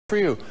For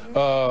you,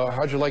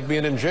 how'd you like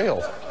being in jail?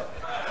 That's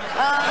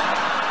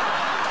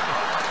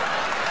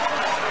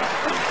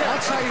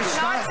how you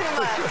start. Not too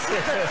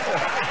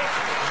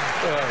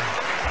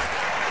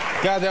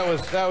much. God,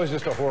 that was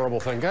just a horrible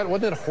thing. God,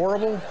 wasn't it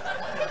horrible?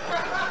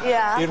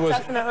 Yeah, It was,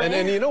 definitely.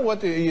 and you know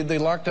what? They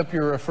locked up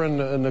your friend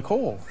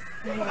Nicole.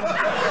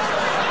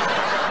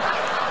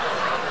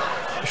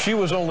 She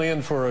was only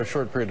in for a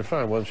short period of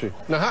time, wasn't she?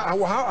 Now,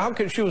 how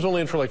can she was only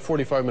in for like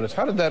 45 minutes?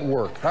 How did that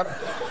work?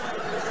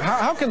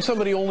 How can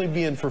somebody only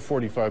be in for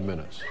 45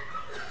 minutes?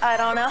 I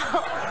don't know.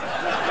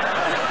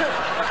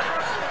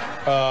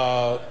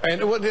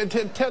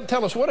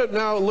 Tell us what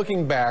now,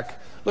 looking back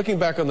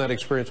on that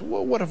experience.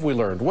 What have we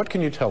learned? What can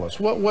you tell us?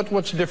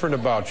 What's different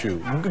about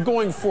you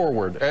going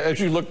forward as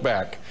you look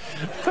back?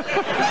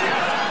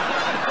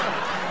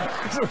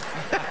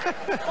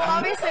 Well,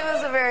 obviously, it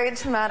was a very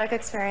traumatic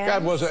experience.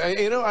 God, was it?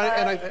 You know,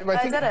 I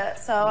think did it,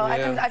 so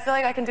yeah. I feel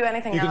like I can do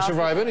anything. You now. can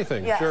survive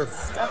anything. Yes, sure.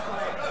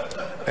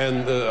 Definitely.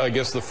 And I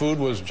guess the food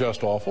was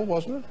just awful,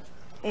 wasn't it?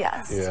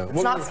 Yes. Yeah.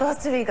 It's not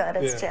supposed to be good.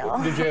 It's jail.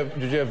 Did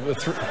you have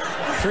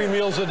three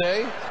meals a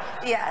day?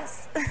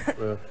 Yes.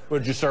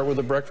 Would you start with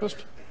a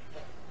breakfast?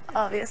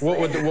 Obviously. What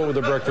would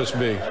the breakfast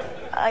be?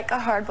 Like a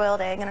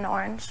hard-boiled egg and an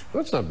orange.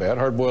 That's not bad.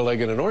 Hard-boiled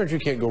egg and an orange. You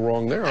can't go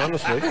wrong there,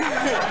 honestly.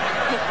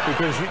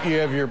 Because you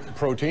have your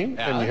protein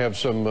and you have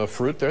some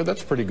fruit there.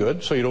 That's pretty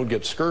good. So you don't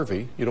get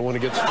scurvy. You don't want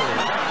to get scurvy.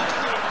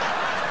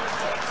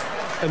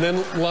 And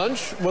then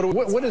lunch.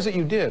 What is it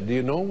you did? Do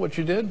you know what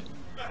you did?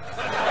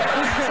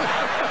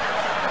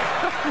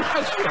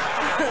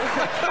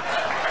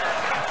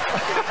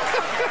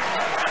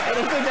 I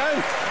don't think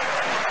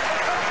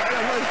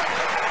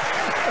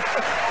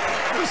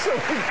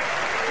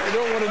you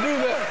don't want to do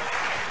that.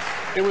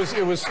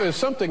 It was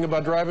something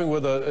about driving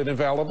with an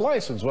invalid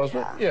license,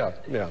 wasn't it?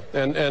 Yeah.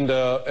 And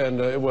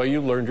well,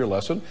 you learned your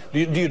lesson. Do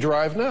you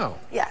drive now?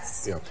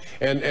 Yes. Yeah.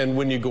 And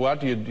when you go out,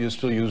 do you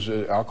still use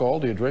alcohol?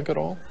 Do you drink at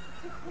all?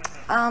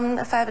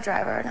 If I have a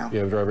driver, no. You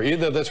have a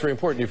driver. That's very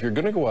important. If you're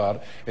going to go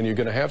out and you're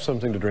going to have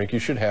something to drink, you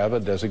should have a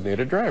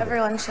designated driver.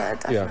 Everyone should,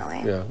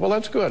 definitely. Yeah. Well,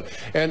 that's good.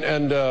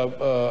 And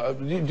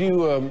do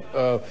you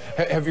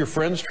have your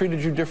friends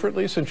treated you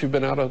differently since you've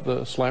been out of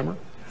the slammer?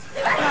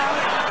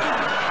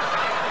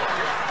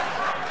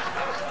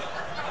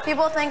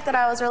 People think that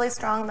I was really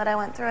strong, that I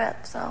went through it,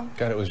 so.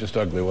 God, it was just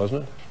ugly,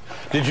 wasn't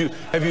it?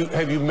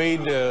 Have you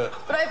made?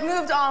 But I've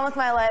moved on with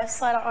my life,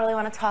 so I don't really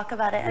want to talk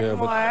about it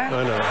anymore. I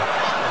know.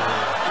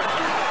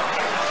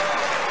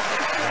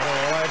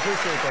 Well, I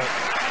appreciate that.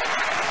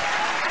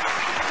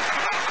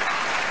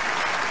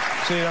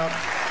 See,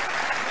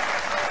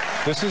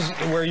 this is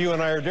where you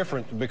and I are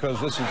different, because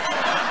this is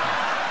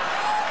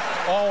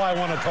all I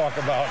want to talk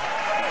about.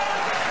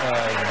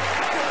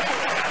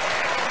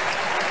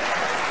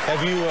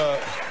 Have you?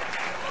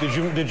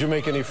 Did you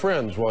make any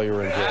friends while you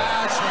were in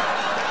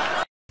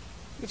jail?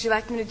 Would you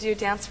like me to do a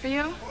dance for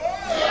you?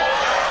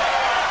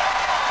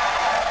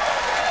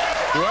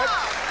 What?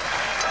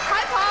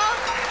 Hi, Paul.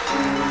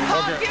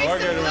 Paul, give me some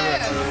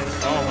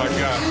blues. Oh my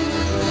God.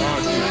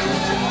 Oh,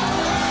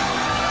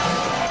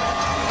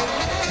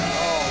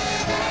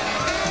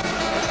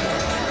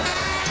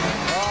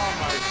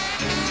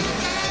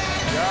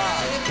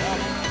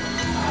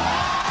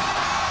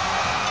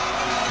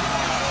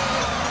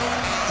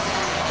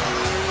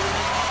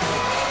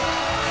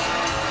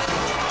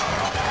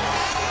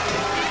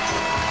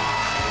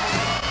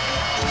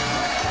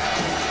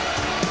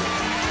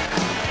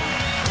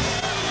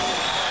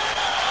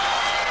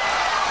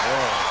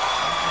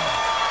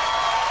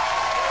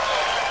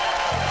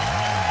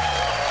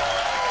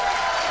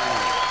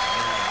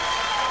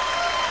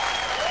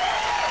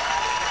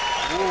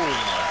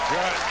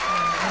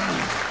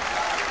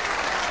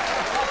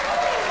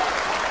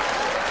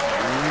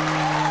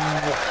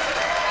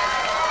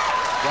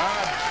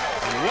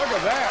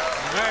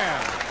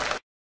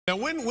 Now,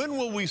 when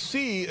will we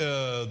see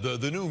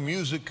the new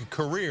music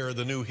career,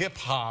 the new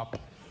hip-hop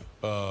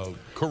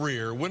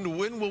career? When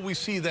will we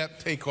see that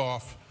take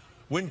off?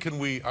 When can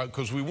we,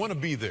 because we want to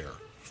be there.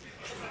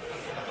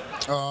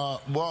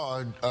 Well,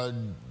 I'd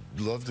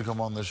love to come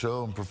on the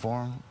show and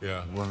perform.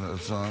 Yeah. When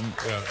it's on.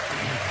 Yeah.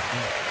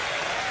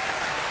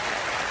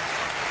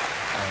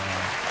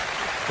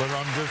 But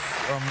I'm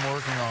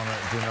working on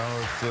it, you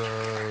know. It's,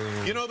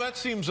 You know, that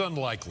seems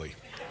unlikely.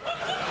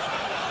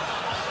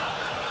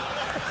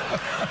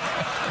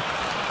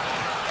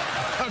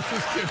 I'm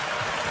just kidding.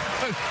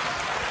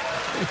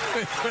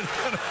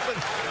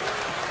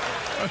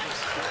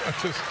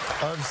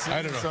 I've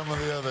seen some of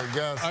the other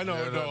guests. I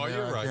know, no,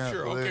 you're right.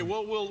 Sure. Okay,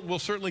 well, we'll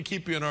certainly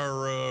keep you in our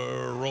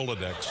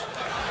Rolodex.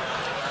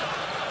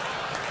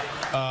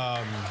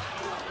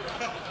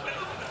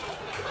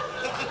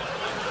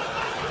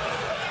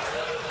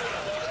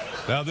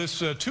 Now,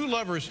 this Two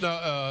Lovers,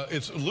 now,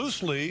 it's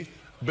loosely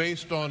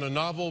based on a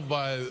novel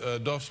by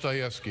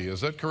Dostoevsky.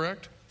 Is that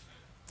correct?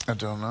 I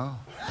don't know.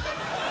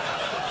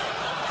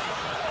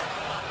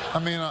 I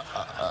mean,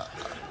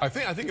 I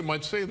think it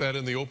might say that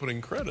in the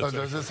opening credits. Oh,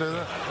 does it say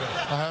that?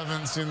 Yeah. I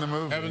haven't seen the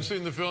movie. Haven't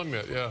seen the film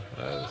yet, yeah.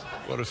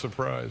 What a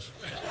surprise.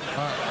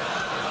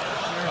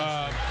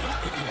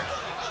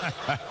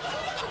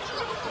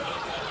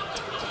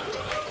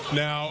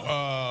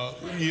 Now,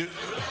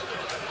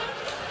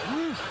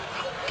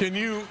 can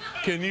you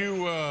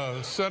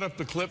set up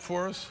the clip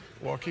for us,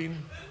 Joaquin?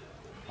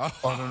 Are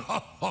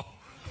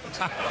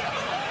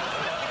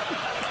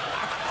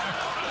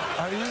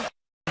you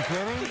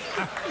kidding?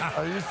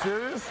 Are you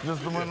serious?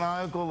 Just the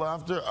maniacal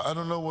laughter? I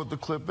don't know what the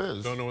clip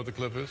is. Don't know what the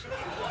clip is?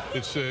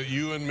 It's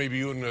maybe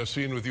you and a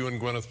scene with you and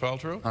Gwyneth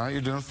Paltrow? All right,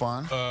 you're doing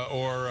fine.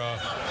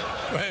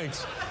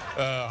 Thanks.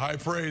 High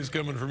praise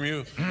coming from you.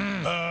 Is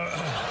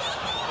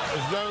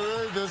that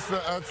really? That's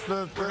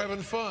the... We're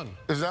having fun.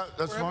 Is that's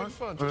We're fun? having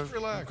fun. Just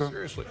relax, Okay.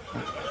 seriously.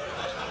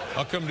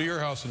 I'll come to your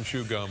house and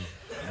chew gum.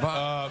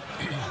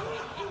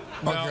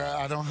 Okay,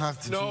 I don't have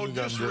to No, chew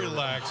the gum. just do it.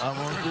 relax. I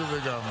won't do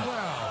the gum.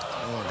 Wow.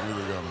 I won't do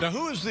the gum. Now,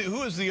 who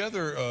is the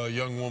other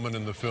young woman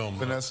in the film?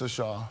 Vanessa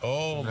Shaw.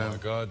 Oh, my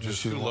God,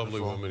 just she's two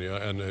lovely wonderful.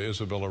 women, yeah, and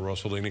Isabella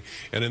Rossellini.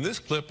 And in this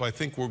clip, I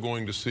think we're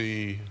going to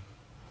see...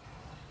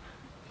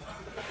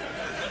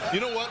 You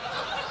know what?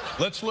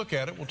 Let's look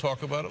at it. We'll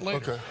talk about it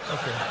later.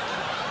 Okay.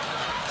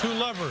 Two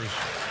lovers.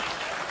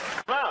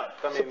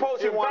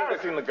 Suppose he wanted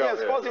to go. Yeah,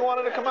 suppose he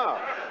wanted to come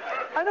out.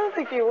 I don't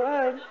think you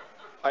would.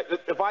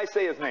 If I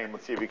say his name,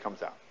 let's see if he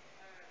comes out.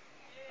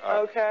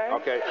 Okay.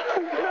 Okay.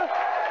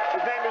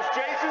 His name is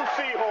Jason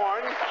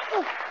Sehorn.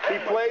 He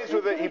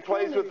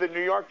plays with the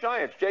New York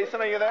Giants.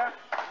 Jason, are you there?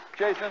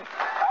 Jason. Look,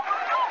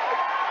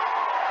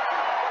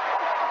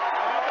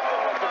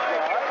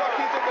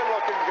 he's a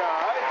good-looking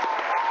guy.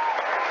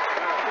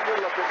 He's a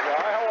good-looking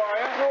guy. How are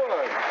you?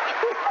 Good.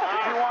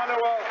 Did you want to?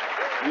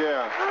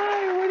 Yeah.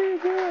 Hi, what are you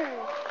doing?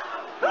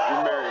 You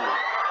married me.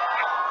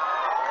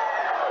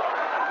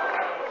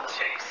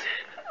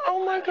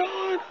 Oh my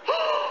God.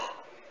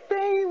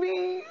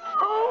 Baby.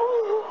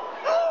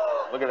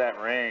 Oh. Look at that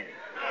ring.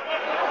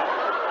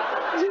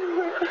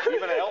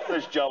 Even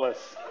Elton's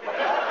jealous.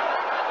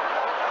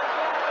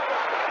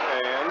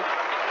 And?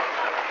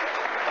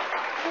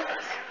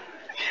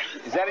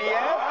 Is that a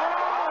yes?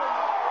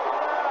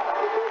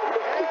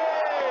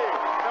 Hey!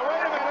 Now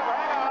wait a minute,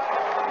 hang on.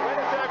 Wait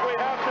a sec, we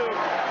have to.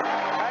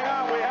 Hang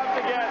on, we have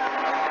to get.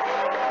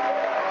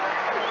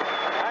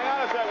 Hang on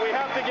a sec, we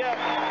have to get.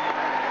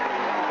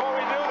 Before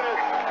we do this.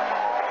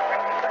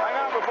 Hang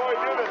on, before we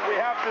do this, we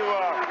have to,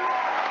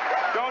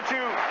 don't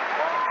you.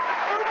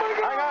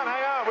 Hang on.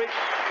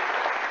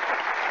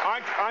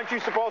 Aren't you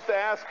supposed to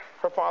ask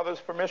her father's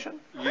permission?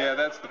 Yeah,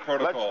 that's the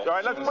protocol. All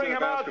right, let's bring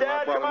him out.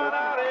 Dad, come on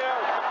out here.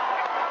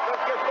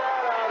 Let's get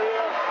Dad out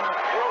here.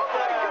 Where's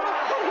Dad?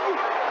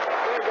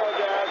 There you go,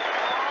 Dad.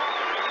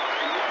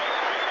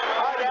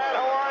 Hi, Dad.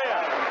 How are you?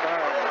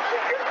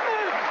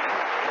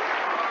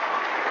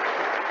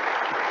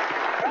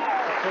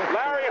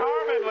 Larry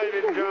Harmon,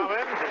 ladies and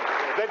gentlemen.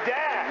 The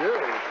dad.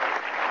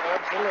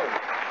 Absolutely.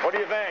 What do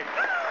you think?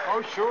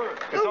 Oh, sure.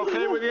 It's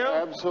okay with you?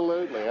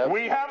 Absolutely.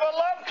 We have a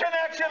love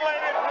connection,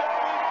 ladies and gentlemen.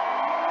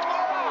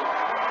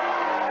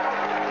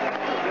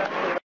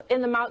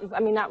 In the mountains, I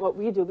mean, not what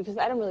we do, because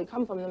I don't really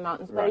come from the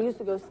mountains, but I used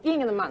to go skiing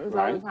in the mountains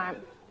all the time.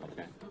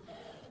 Okay.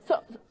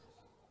 So,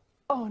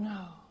 oh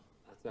no.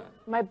 What's that?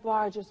 My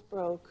bar just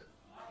broke.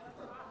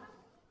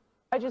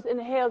 I just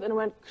inhaled and it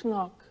went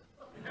knock.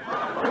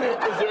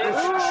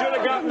 Should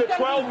have gotten the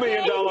 $12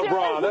 million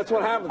bra. That's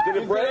what happens. Did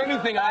it break?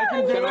 Anything I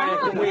can do?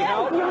 Can we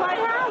help? You might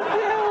have to.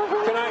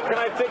 Can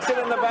I fix it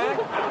in the back?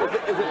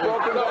 Is it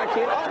broken back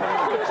here?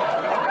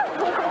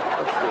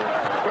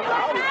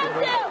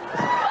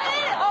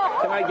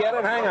 Can I get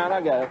it? Hang on,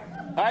 I got it.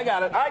 I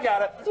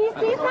got it. Do you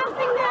see something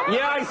there?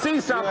 Yeah, I see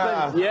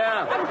something.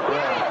 Yeah. I'm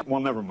serious. Well,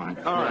 never mind.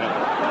 All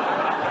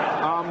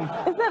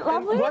right. Is that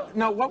lovely?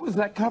 What was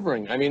that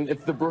covering? I mean,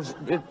 if the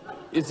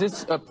is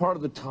this a part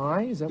of the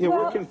tie? Is that Yeah,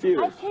 Well, we're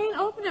confused. I can't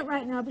open it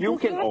right now because You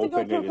can have to go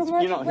open through it. a It's-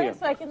 commercial you know, here. break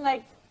so I can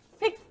like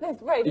fix this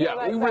right here. Yeah,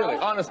 like really,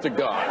 that. honest to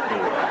God. Okay,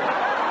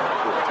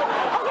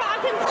 I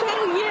can show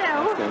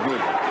you.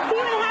 See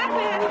what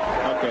happens.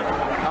 Okay.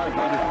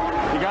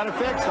 You got it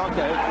fixed?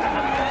 Okay.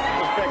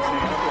 Just fixing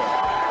it. Okay.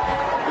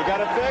 You got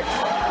it fixed?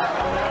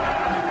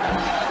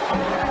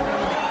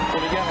 Can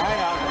you get,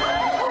 hang on.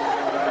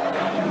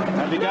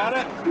 Have you got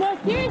it? No,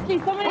 seriously,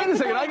 someone. Wait a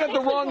second, I got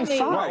the wrong side.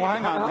 Well,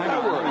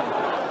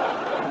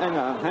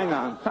 hang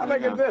on. How'd I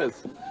get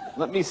this?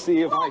 Let me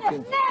see if I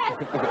can.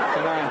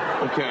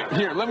 Okay,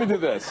 here, let me do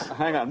this.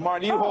 Hang on,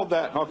 Martin, you hold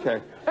that.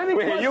 Okay. Any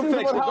Wait, here, you questions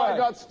fix it. about Go how I ahead.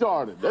 got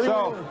started?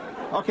 So,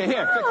 okay,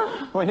 here, fix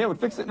it. Wait, here,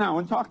 fix it now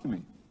and talk to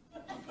me.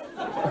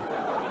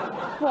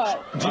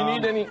 What? Do you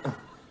need any?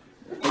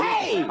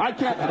 Hey! I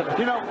can't.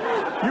 You know,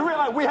 you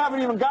realize we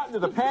haven't even gotten to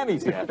the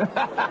panties yet. Oh, the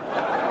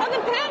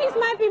panties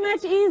might be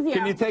much easier.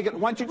 Can you take it?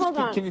 Why don't you just? Hold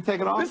on. Can you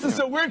take it off? This is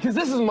so weird because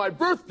this is my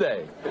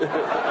birthday. Okay,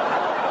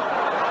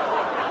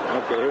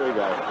 here we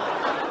go.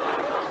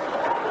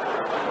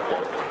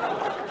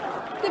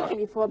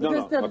 Before No,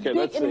 because no. the Okay, big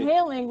let's see.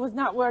 inhaling was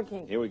not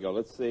working. Here we go.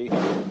 Let's see.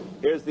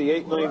 Here's the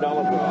 $8 million bra. Oh,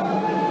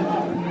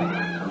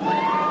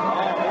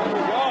 here we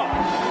go.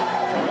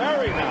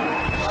 Very nice.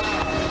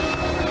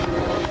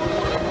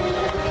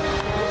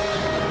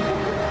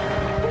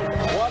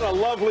 What a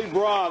lovely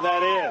bra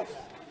that is.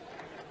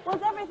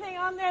 Was everything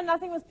on there?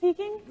 Nothing was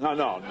peeking? No.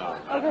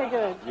 Okay,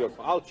 good.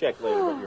 I'll check later. But